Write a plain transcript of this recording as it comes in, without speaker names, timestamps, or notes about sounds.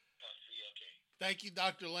Thank you,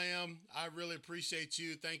 Dr. Lamb. I really appreciate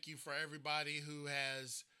you. Thank you for everybody who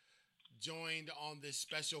has joined on this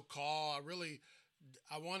special call.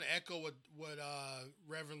 I want to echo what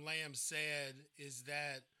Reverend Lamb said is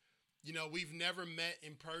that, we've never met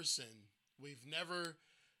in person. We've never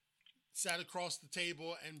sat across the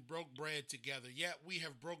table and broke bread together. Yet we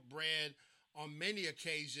have broke bread on many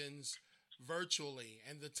occasions virtually.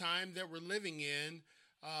 And the time that we're living in,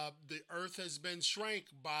 the earth has been shrank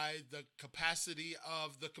by the capacity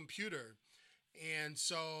of the computer. And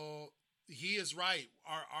so he is right.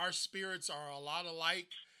 Our spirits are a lot alike.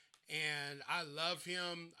 And I love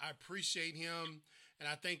him. I appreciate him. And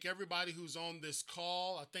I thank everybody who's on this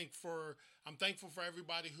call. I'm thankful for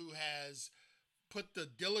everybody who has put the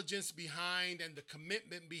diligence behind and the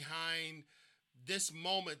commitment behind this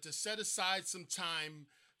moment to set aside some time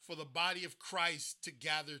for the body of Christ to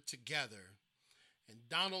gather together. And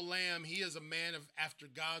Donald Lamb, he is a man after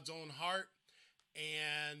God's own heart.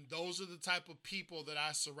 And those are the type of people that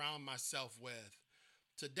I surround myself with.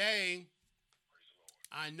 Today,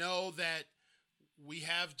 I know that we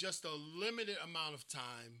have just a limited amount of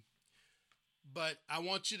time, but I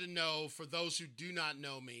want you to know, for those who do not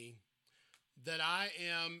know me, that I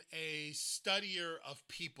am a studier of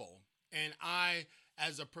people. And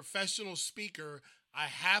as a professional speaker, I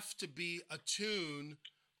have to be attuned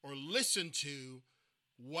or listen to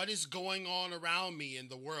what is going on around me in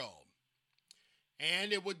the world.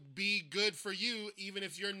 And it would be good for you, even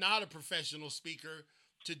if you're not a professional speaker,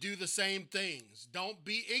 to do the same things. Don't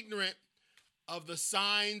be ignorant of the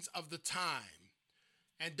signs of the time.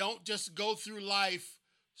 And don't just go through life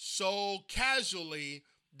so casually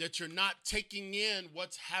that you're not taking in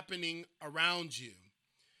what's happening around you.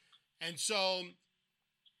 And so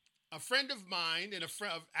a friend of mine and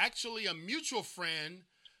actually a mutual friend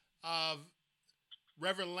of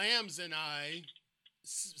Reverend Lamb's and I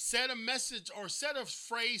said a message or said a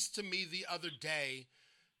phrase to me the other day,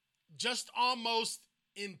 just almost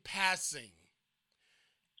in passing.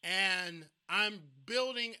 And I'm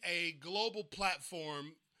building a global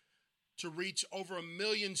platform to reach over 1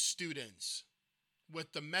 million students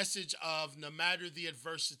with the message of no matter the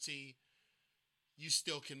adversity, you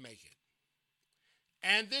still can make it.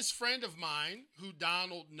 And this friend of mine, who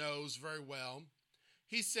Donald knows very well,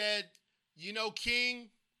 he said, King,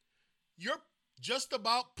 you're just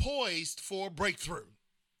about poised for a breakthrough.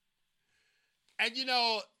 And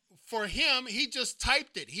for him, he just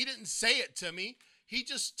typed it. He didn't say it to me. He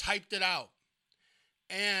just typed it out.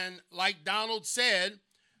 And like Donald said,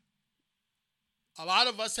 a lot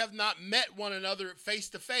of us have not met one another face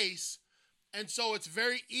to face. And so it's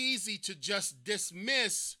very easy to just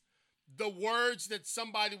dismiss the words that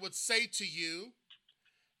somebody would say to you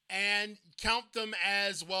and count them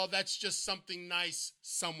as, well, that's just something nice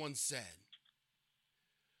someone said.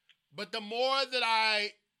 But the more that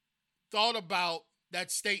I thought about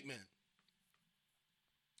that statement,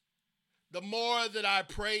 the more that I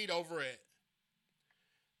prayed over it,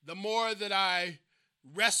 the more that I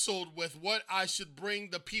wrestled with what I should bring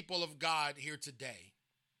the people of God here today,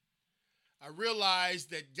 I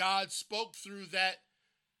realized that God spoke through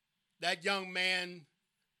that young man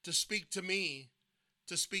to speak to me,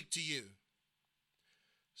 to speak to you.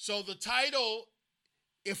 So the title,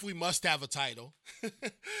 if we must have a title,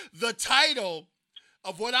 the title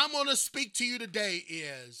of what I'm going to speak to you today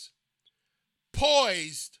is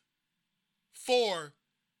Poised for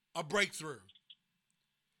a Breakthrough.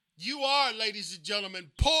 You are, ladies and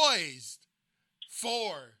gentlemen, poised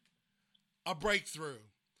for a breakthrough.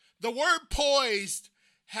 The word poised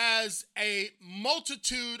has a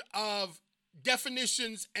multitude of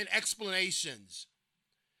definitions and explanations.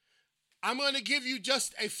 I'm going to give you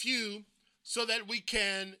just a few so that we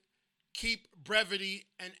can keep brevity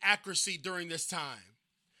and accuracy during this time.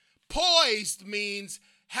 Poised means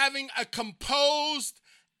having a composed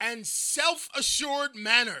and self-assured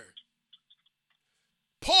manner.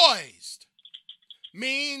 Poised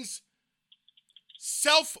means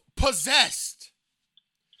self-possessed.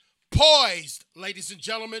 Poised, ladies and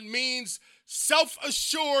gentlemen, means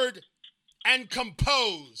self-assured and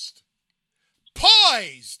composed.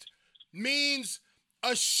 Poised means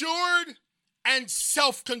assured and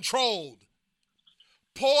self-controlled.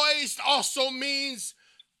 Poised also means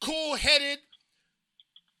cool-headed,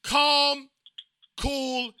 calm,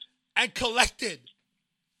 cool, and collected.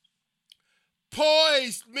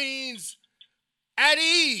 Poised means at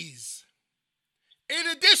ease.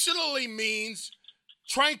 It additionally means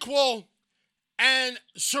tranquil and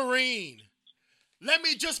serene. Let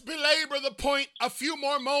me just belabor the point a few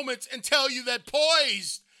more moments and tell you that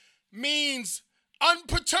poised means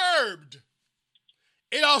unperturbed.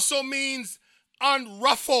 It also means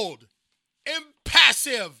unruffled,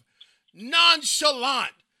 passive,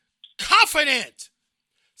 nonchalant, confident,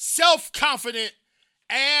 self-confident,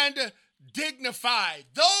 and dignified.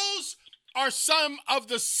 Those are some of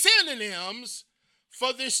the synonyms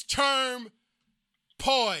for this term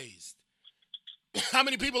poised. How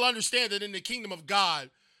many people understand that in the kingdom of God,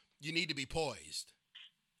 you need to be poised?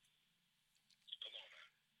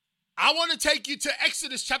 I want to take you to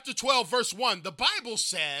Exodus chapter 12, verse 1. The Bible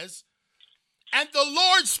says, "And the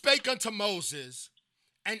Lord spake unto Moses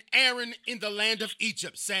and Aaron in the land of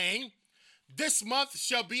Egypt, saying, This month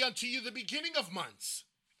shall be unto you the beginning of months.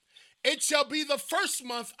 It shall be the first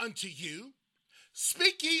month unto you.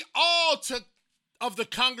 Speak ye all of the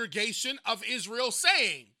congregation of Israel,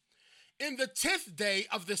 saying, In the 10th day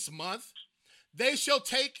of this month, they shall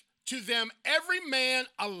take to them every man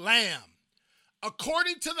a lamb,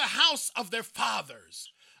 according to the house of their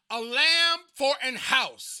fathers, a lamb for an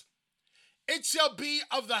house. It shall be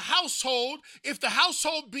of the household. If the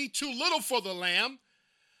household be too little for the lamb,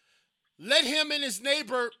 let him and his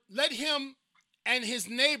neighbor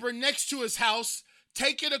next to his house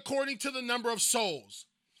take it according to the number of souls.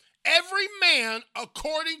 Every man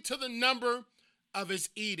according to the number of his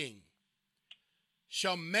eating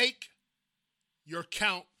shall make your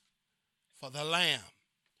count for the lamb."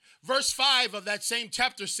 Verse 5 of that same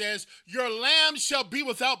chapter says, "Your lamb shall be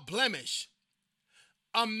without blemish,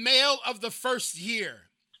 a male of the first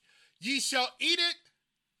year. Ye shall eat it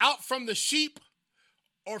out from the sheep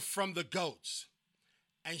or from the goats.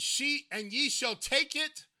 And ye shall take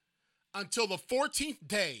it until the 14th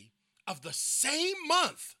day of the same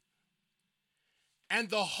month. And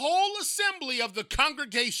the whole assembly of the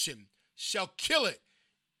congregation shall kill it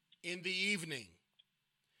in the evening.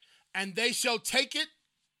 And they shall take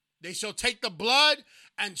the blood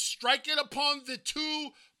and strike it upon the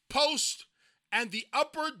two posts and the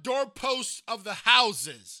upper doorposts of the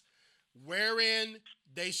houses, wherein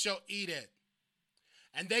they shall eat it.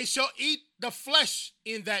 And they shall eat the flesh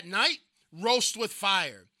in that night, roast with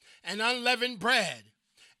fire, and unleavened bread,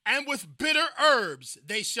 and with bitter herbs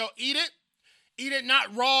they shall eat it. Eat it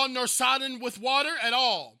not raw nor sodden with water at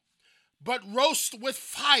all, but roast with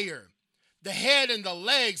fire the head and the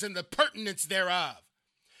legs and the purtenance thereof.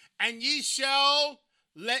 And ye shall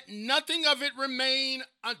let nothing of it remain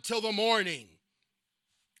until the morning.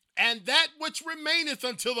 And that which remaineth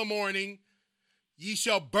until the morning ye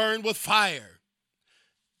shall burn with fire.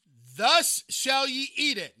 Thus shall ye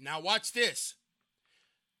eat it." Now watch this.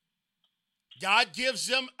 God gives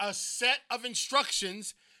them a set of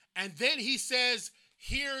instructions, and then he says,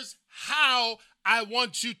 here's how I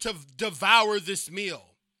want you to devour this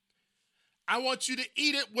meal. I want you to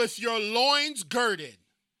eat it with your loins girded,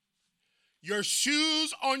 your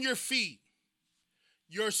shoes on your feet,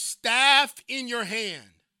 your staff in your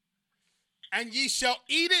hand, and ye shall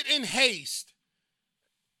eat it in haste.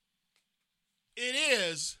 It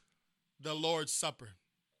is the Lord's Supper.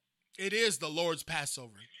 It is the Lord's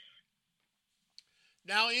Passover.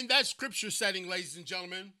 Now, in that scripture setting, ladies and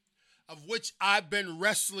gentlemen, of which I've been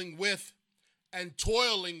wrestling with and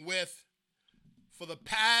toiling with for the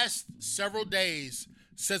past several days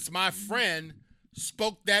since my friend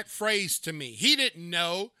spoke that phrase to me. He didn't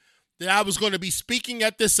know that I was going to be speaking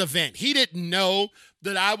at this event. He didn't know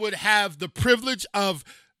that I would have the privilege of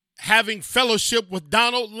having fellowship with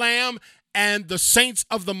Donald Lamb and the saints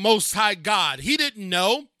of the Most High God. He didn't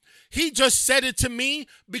know. He just said it to me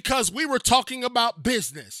because we were talking about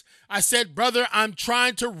business. I said, "Brother, I'm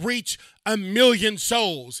trying to reach 1 million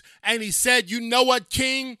souls." And he said, "You know what,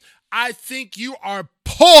 King? I think you are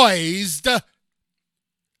poised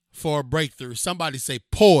for a breakthrough." Somebody say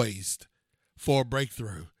poised for a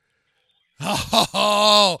breakthrough.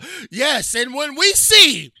 Oh, yes. And when we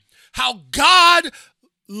see how God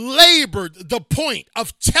labored the point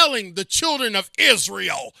of telling the children of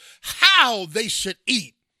Israel how they should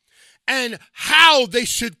eat and how they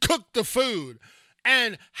should cook the food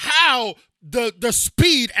and how the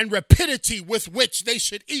speed and rapidity with which they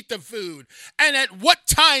should eat the food and at what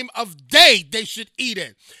time of day they should eat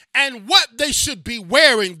it and what they should be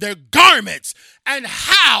wearing, their garments, and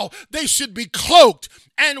how they should be cloaked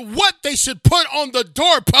and what they should put on the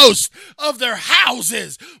doorposts of their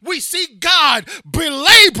houses. We see God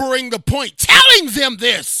belaboring the point, telling them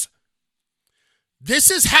this. This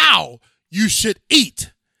is how you should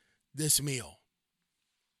eat this meal.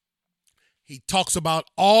 He talks about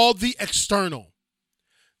all the external.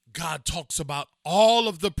 God talks about all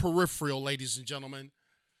of the peripheral, ladies and gentlemen.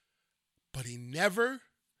 But he never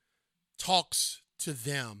talks to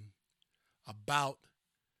them about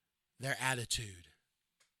their attitude.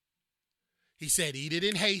 He said, eat it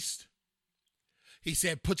in haste. He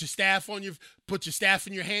said, put your staff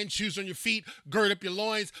in your hand, shoes on your feet, gird up your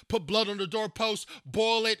loins, put blood on the doorpost,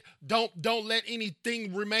 boil it. Don't let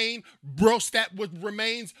anything remain. Roast that with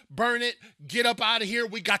remains, burn it, get up out of here.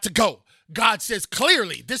 We got to go. God says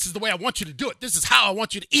clearly, this is the way I want you to do it. This is how I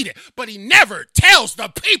want you to eat it. But he never tells the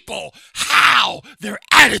people how, their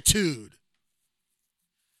attitude.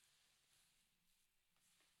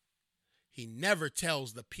 He never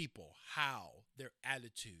tells the people how their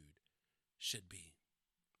attitude should be.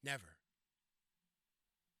 Never.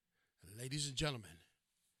 Ladies and gentlemen,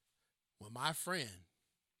 when my friend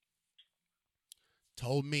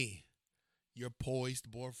told me you're poised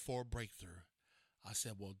for a breakthrough, I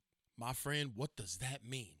said, well, my friend, what does that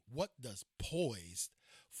mean? What does poised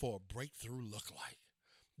for a breakthrough look like?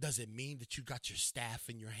 Does it mean that you got your staff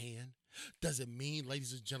in your hand? Does it mean,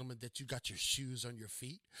 ladies and gentlemen, that you got your shoes on your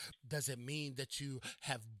feet? Does it mean that you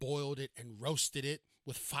have boiled it and roasted it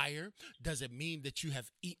with fire? Does it mean that you have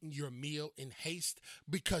eaten your meal in haste?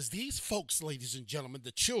 Because these folks, ladies and gentlemen,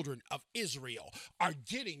 the children of Israel, are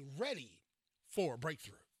getting ready for a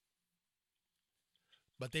breakthrough.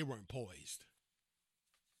 But they weren't poised.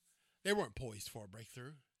 They weren't poised for a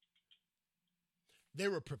breakthrough. They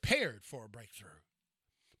were prepared for a breakthrough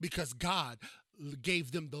because God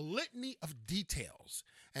gave them the litany of details.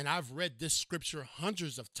 And I've read this scripture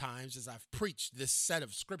hundreds of times as I've preached this set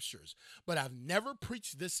of scriptures, but I've never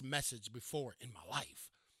preached this message before in my life.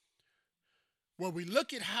 Where we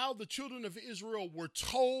look at how the children of Israel were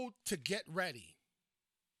told to get ready.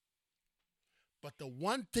 But the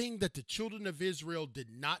one thing that the children of Israel did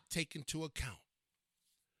not take into account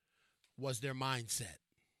was their mindset.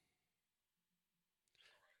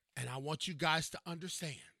 And I want you guys to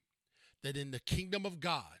understand that in the kingdom of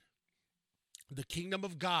God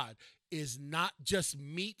is not just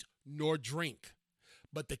meat nor drink,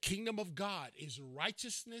 but the kingdom of God is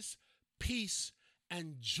righteousness, peace,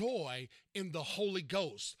 and joy in the Holy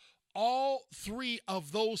Ghost. All three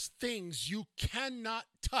of those things you cannot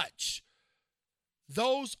touch.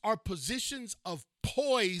 Those are positions of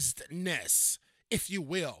poisedness, if you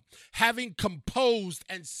will, having composed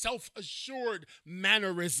and self-assured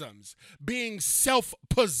mannerisms, being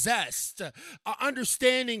self-possessed,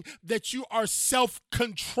 understanding that you are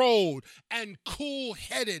self-controlled and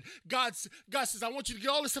cool-headed. God says, I want you to get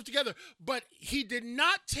all this stuff together, but he did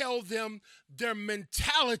not tell them their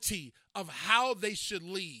mentality of how they should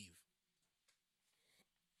leave.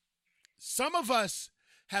 Some of us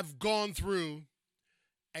have gone through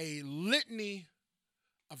a litany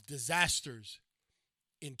of disasters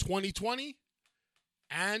in 2020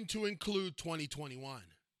 and to include 2021.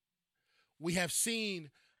 We have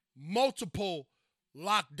seen multiple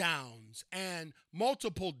lockdowns and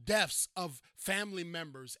multiple deaths of family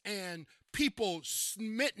members and people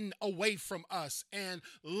smitten away from us and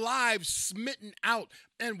lives smitten out.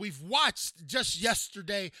 And we've watched just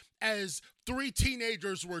yesterday as 3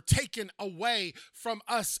 teenagers were taken away from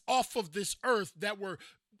us off of this earth that were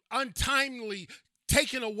untimely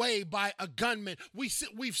taken away by a gunman. We've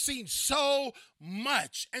seen so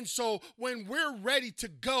much. And so when we're ready to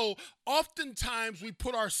go, oftentimes we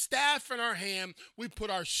put our staff in our hand, we put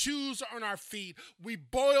our shoes on our feet, we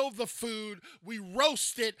boil the food, we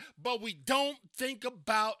roast it, but we don't think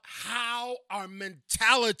about how our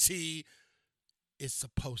mentality is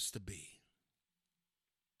supposed to be.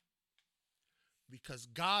 Because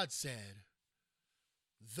God said,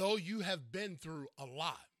 though you have been through a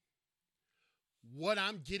lot, what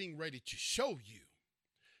I'm getting ready to show you,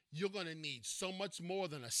 you're going to need so much more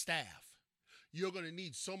than a staff. You're going to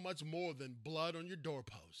need so much more than blood on your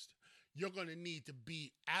doorpost. You're going to need to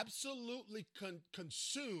be absolutely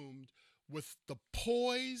consumed with the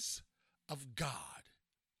poise of God.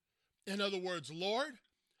 In other words, Lord,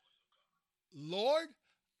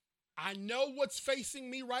 I know what's facing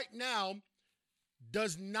me right now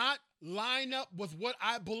does not line up with what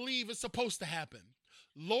I believe is supposed to happen.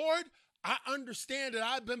 Lord, I understand that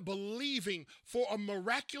I've been believing for a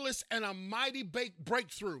miraculous and a mighty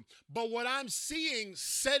breakthrough, but what I'm seeing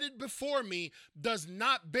set it before me does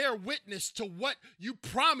not bear witness to what you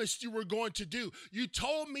promised you were going to do. You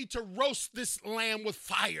told me to roast this lamb with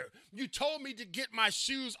fire. You told me to get my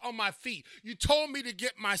shoes on my feet. You told me to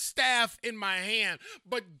get my staff in my hand.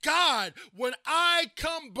 But God, when I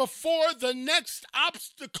come before the next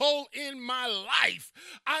obstacle in my life,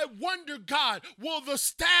 I wonder, God, will the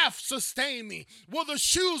staff sustain me? Will the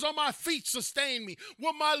shoes on my feet sustain me?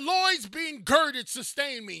 Will my loins being girded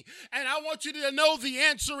sustain me? And I want you to know the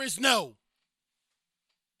answer is no.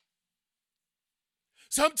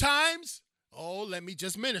 Sometimes, let me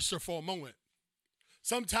just minister for a moment.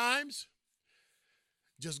 Sometimes,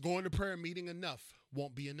 just going to prayer meeting enough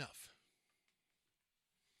won't be enough.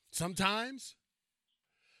 Sometimes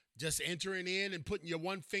just entering in and putting your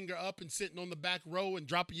one finger up and sitting on the back row and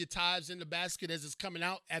dropping your tithes in the basket as it's coming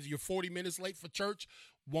out as you're 40 minutes late for church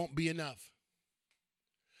won't be enough.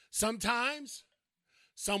 Sometimes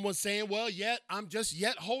someone saying, well, I'm just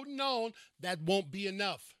yet holding on, that won't be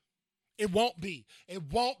enough. It won't be. It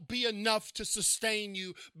won't be enough to sustain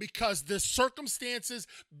you, because the circumstances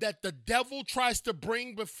that the devil tries to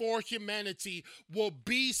bring before humanity will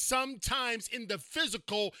be sometimes in the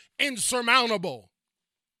physical insurmountable.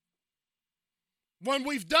 When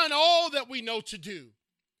we've done all that we know to do,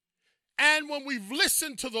 and when we've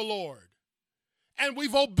listened to the Lord, and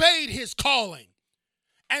we've obeyed his calling,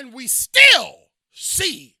 and we still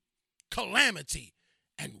see calamity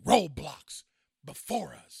and roadblocks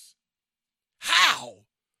before us, how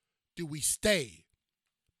do we stay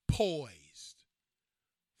poised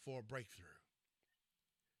for a breakthrough?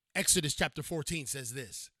 Exodus chapter 14 says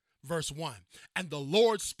this, verse 1, and the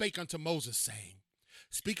Lord spake unto Moses, saying,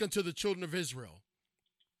 speak unto the children of Israel,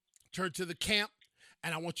 turn to the camp,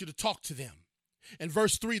 and I want you to talk to them. In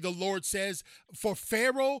verse 3, the Lord says, for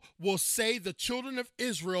Pharaoh will say, the children of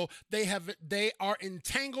Israel, they are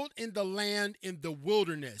entangled in the land in the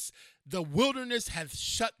wilderness. The wilderness hath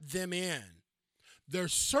shut them in. Their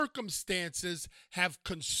circumstances have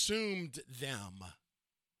consumed them.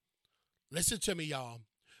 Listen to me, y'all.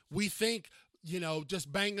 We think,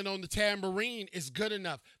 just banging on the tambourine is good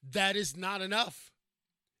enough. That is not enough.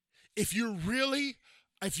 If you're really,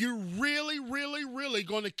 really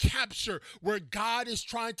going to capture where God is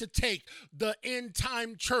trying to take the end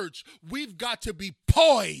time church, we've got to be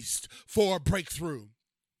poised for a breakthrough.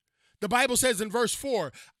 The Bible says in verse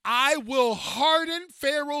 4, I will harden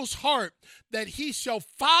Pharaoh's heart that he shall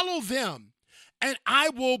follow them, and I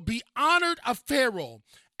will be honored of Pharaoh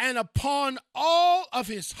and upon all of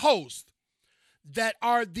his host, that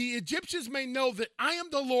the Egyptians may know that I am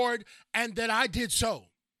the Lord and that I did so.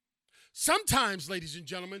 Sometimes, ladies and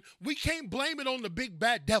gentlemen, we can't blame it on the big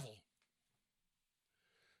bad devil.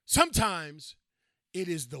 Sometimes it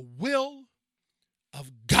is the will of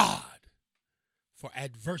God for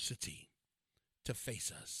adversity to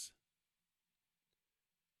face us.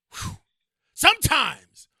 Whew.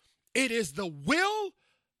 Sometimes it is the will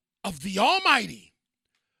of the Almighty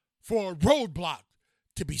for a roadblock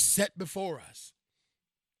to be set before us.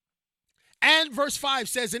 And verse 5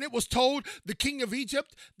 says, and it was told the king of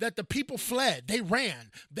Egypt that the people fled. They ran.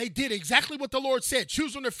 They did exactly what the Lord said.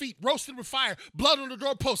 Shoes on their feet, roasted with fire, blood on the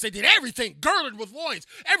doorpost. They did everything, girded with loins.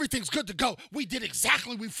 Everything's good to go. We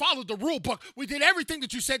followed the rule book. We did everything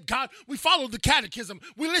that you said, God. We followed the catechism.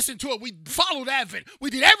 We listened to it. We followed Advent. We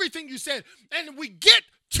did everything you said. And we get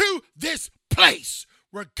to this place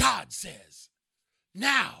where God says,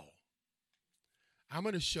 now I'm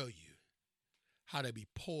going to show you how to be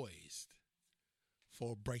poised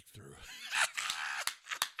for a breakthrough.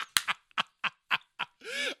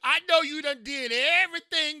 I know you done did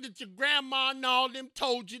everything that your grandma and all them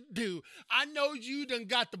told you to do. I know you done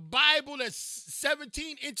got the Bible that's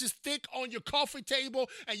 17 inches thick on your coffee table,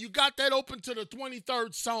 and you got that open to the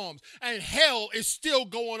 23rd Psalms, and hell is still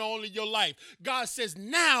going on in your life. God says,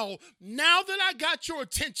 now that I got your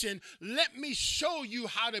attention, let me show you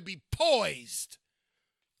how to be poised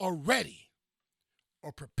or ready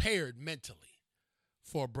or prepared mentally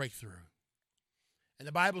for a breakthrough. And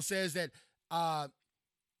the Bible says that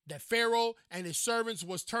Pharaoh and his servants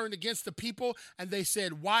was turned against the people, and they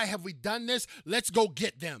said, why have we done this? Let's go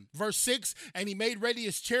get them. Verse 6, and he made ready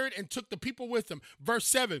his chariot and took the people with him. Verse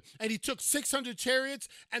 7, and he took 600 chariots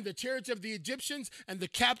and the chariots of the Egyptians and the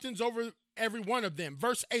captains over every one of them.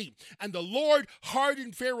 Verse 8, and the Lord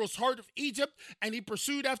hardened Pharaoh's heart of Egypt, and he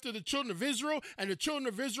pursued after the children of Israel, and the children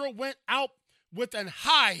of Israel went out with an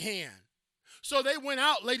high hand. So they went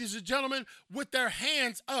out, ladies and gentlemen, with their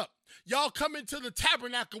hands up. Y'all come into the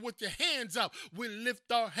tabernacle with your hands up. We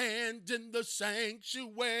lift our hands in the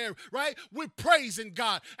sanctuary, right? We're praising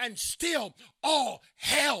God, and still all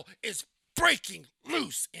hell is breaking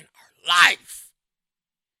loose in our life.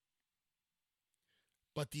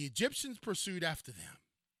 But the Egyptians pursued after them.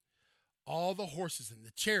 All the horses and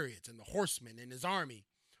the chariots and the horsemen and his army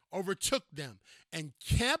overtook them, and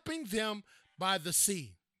camping them by the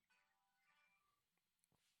sea.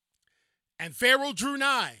 And Pharaoh drew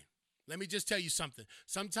nigh. Let me just tell you something.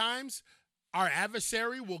 Sometimes our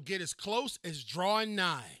adversary will get as close as drawing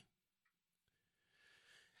nigh.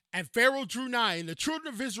 And Pharaoh drew nigh, and the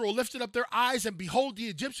children of Israel lifted up their eyes, and behold, the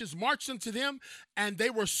Egyptians marched unto them, and they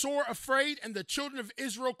were sore afraid. And the children of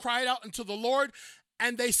Israel cried out unto the Lord,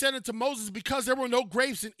 And they said unto Moses, because there were no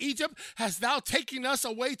graves in Egypt, hast thou taken us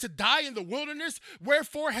away to die in the wilderness?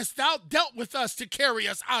 Wherefore hast thou dealt with us to carry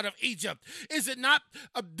us out of Egypt? Is it not,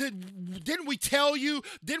 didn't we tell you,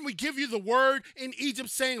 didn't we give you the word in Egypt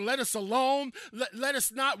saying, let us alone, let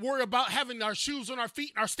us not worry about having our shoes on our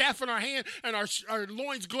feet and our staff in our hand and our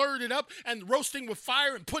loins girded up and roasting with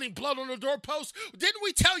fire and putting blood on the doorposts? Didn't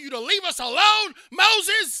we tell you to leave us alone,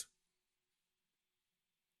 Moses?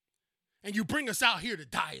 And you bring us out here to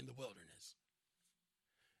die in the wilderness.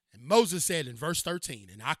 And Moses said in verse 13,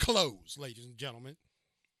 and I close, ladies and gentlemen.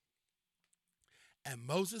 And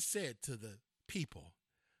Moses said to the people,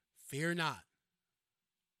 fear not,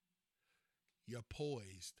 you're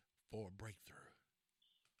poised for a breakthrough.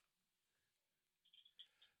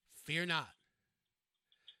 Fear not,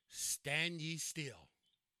 stand ye still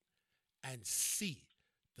and see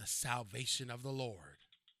the salvation of the Lord,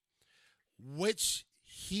 which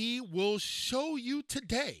he will show you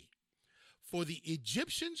today. For the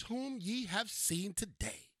Egyptians whom ye have seen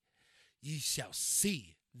today, ye shall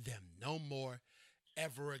see them no more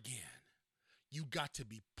ever again. You got to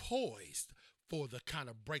be poised for the kind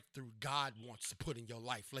of breakthrough God wants to put in your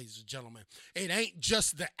life, ladies and gentlemen. It ain't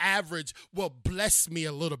just the average, well, bless me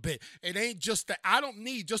a little bit. It ain't just that I don't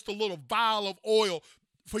need just a little vial of oil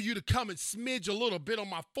for you to come and smidge a little bit on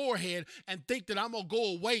my forehead and think that I'm going to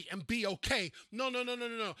go away and be okay. No.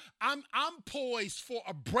 I'm poised for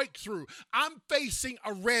a breakthrough. I'm facing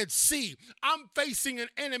a Red Sea. I'm facing an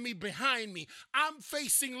enemy behind me. I'm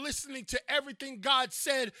facing listening to everything God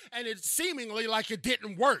said, and it's seemingly like it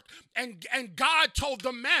didn't work. And God told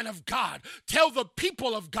the man of God, tell the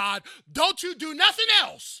people of God, don't you do nothing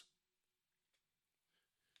else.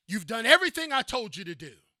 You've done everything I told you to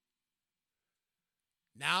do.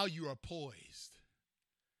 Now you are poised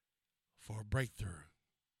for a breakthrough.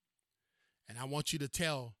 And I want you to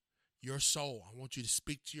tell your soul, I want you to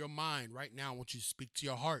speak to your mind right now. I want you to speak to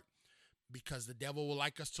your heart, because the devil will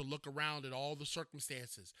like us to look around at all the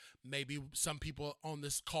circumstances. Maybe some people on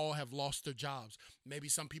this call have lost their jobs. Maybe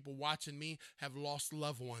some people watching me have lost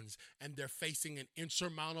loved ones, and they're facing an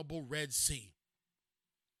insurmountable Red Sea.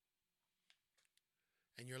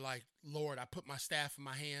 And you're like, Lord, I put my staff in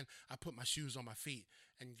my hand, I put my shoes on my feet.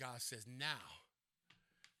 And God says, now,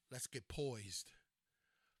 let's get poised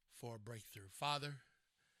for a breakthrough. Father,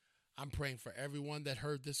 I'm praying for everyone that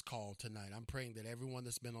heard this call tonight. I'm praying that everyone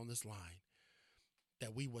that's been on this line,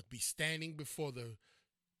 that we would be standing before the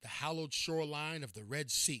hallowed shoreline of the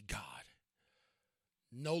Red Sea, God.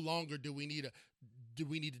 No longer do we need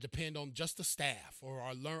to depend on just a staff or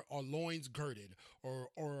our loins girded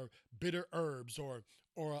or bitter herbs or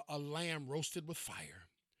a lamb roasted with fire.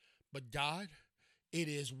 But God, it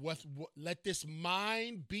is let this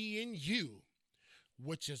mind be in you,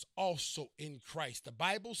 which is also in Christ. The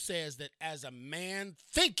Bible says that as a man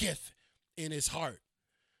thinketh in his heart,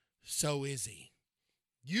 so is he.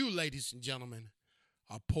 You, ladies and gentlemen,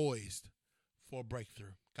 are poised for a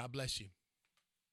breakthrough. God bless you.